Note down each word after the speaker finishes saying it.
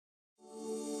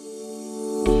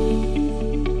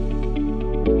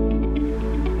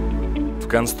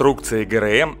конструкции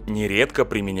ГРМ нередко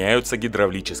применяются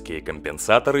гидравлические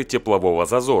компенсаторы теплового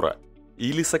зазора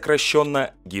или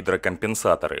сокращенно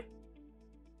гидрокомпенсаторы.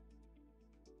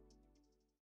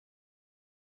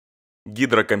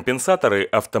 Гидрокомпенсаторы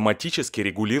автоматически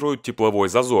регулируют тепловой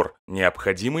зазор,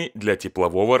 необходимый для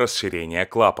теплового расширения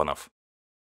клапанов,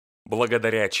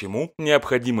 благодаря чему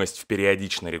необходимость в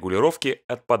периодичной регулировке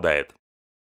отпадает.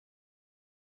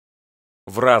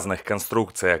 В разных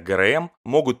конструкциях ГРМ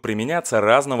могут применяться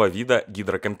разного вида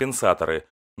гидрокомпенсаторы,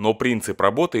 но принцип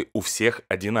работы у всех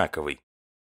одинаковый.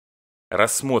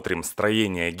 Рассмотрим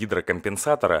строение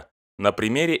гидрокомпенсатора на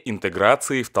примере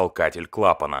интеграции в толкатель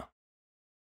клапана.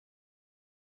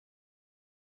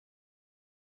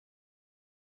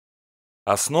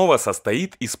 Основа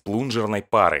состоит из плунжерной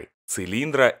пары,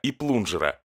 цилиндра и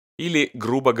плунжера, или,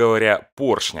 грубо говоря,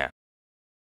 поршня.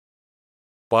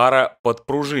 Пара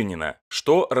подпружинена,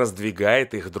 что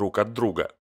раздвигает их друг от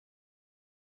друга.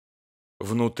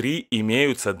 Внутри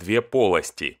имеются две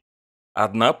полости.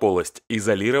 Одна полость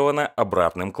изолирована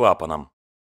обратным клапаном.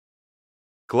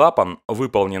 Клапан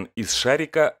выполнен из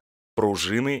шарика,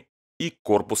 пружины и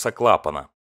корпуса клапана.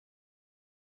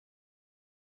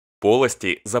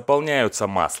 Полости заполняются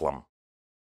маслом.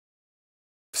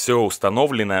 Все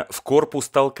установлено в корпус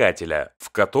толкателя, в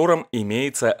котором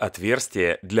имеется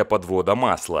отверстие для подвода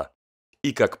масла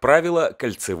и, как правило,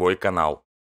 кольцевой канал.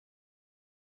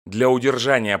 Для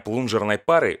удержания плунжерной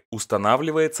пары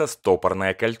устанавливается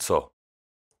стопорное кольцо.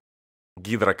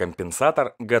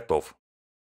 Гидрокомпенсатор готов.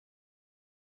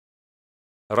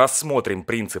 Рассмотрим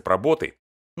принцип работы,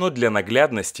 но для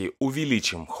наглядности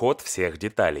увеличим ход всех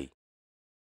деталей.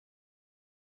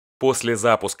 После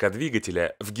запуска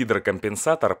двигателя в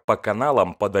гидрокомпенсатор по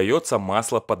каналам подается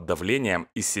масло под давлением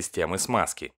из системы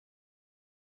смазки.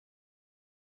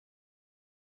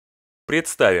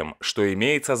 Представим, что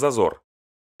имеется зазор.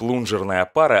 Плунжерная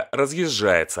пара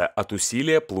разъезжается от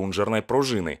усилия плунжерной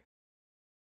пружины.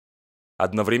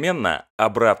 Одновременно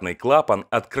обратный клапан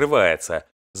открывается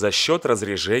за счет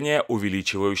разрежения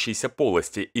увеличивающейся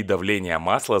полости и давления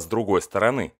масла с другой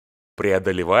стороны,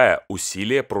 преодолевая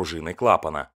усилие пружины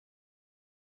клапана.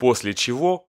 После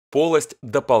чего полость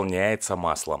дополняется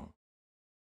маслом.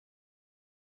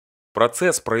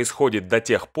 Процесс происходит до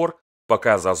тех пор,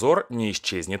 пока зазор не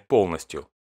исчезнет полностью.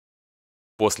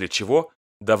 После чего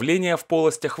давление в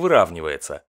полостях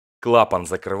выравнивается, клапан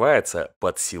закрывается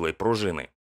под силой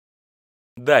пружины.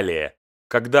 Далее,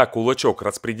 когда кулачок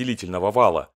распределительного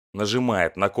вала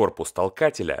нажимает на корпус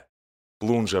толкателя,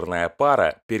 плунжерная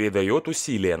пара передает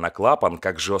усилие на клапан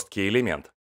как жесткий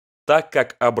элемент. Так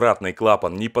как обратный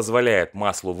клапан не позволяет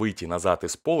маслу выйти назад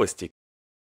из полости,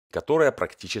 которая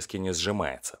практически не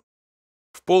сжимается.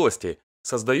 В полости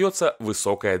создается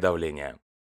высокое давление.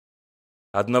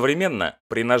 Одновременно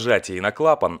при нажатии на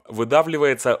клапан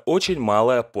выдавливается очень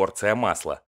малая порция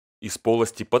масла из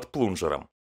полости под плунжером,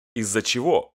 из-за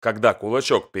чего, когда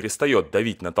кулачок перестает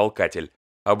давить на толкатель,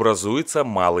 образуется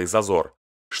малый зазор,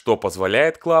 что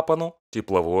позволяет клапану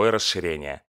тепловое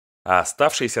расширение, а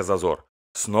оставшийся зазор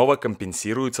снова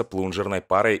компенсируется плунжерной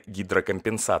парой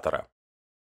гидрокомпенсатора.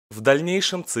 В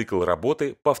дальнейшем цикл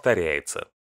работы повторяется.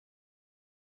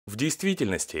 В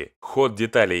действительности ход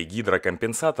деталей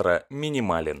гидрокомпенсатора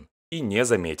минимален и не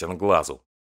заметен глазу.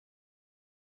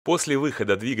 После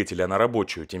выхода двигателя на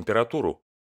рабочую температуру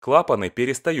клапаны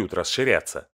перестают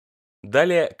расширяться.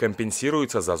 Далее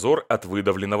компенсируется зазор от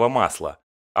выдавленного масла,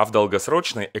 а в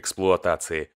долгосрочной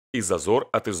эксплуатации и зазор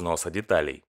от износа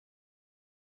деталей.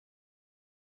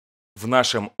 В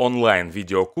нашем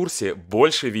онлайн-видеокурсе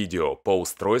больше видео по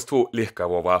устройству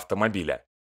легкового автомобиля.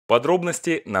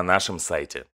 Подробности на нашем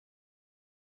сайте.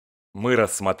 Мы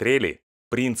рассмотрели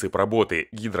принцип работы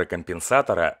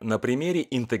гидрокомпенсатора на примере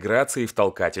интеграции в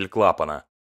толкатель клапана.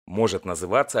 Может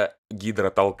называться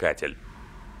гидротолкатель.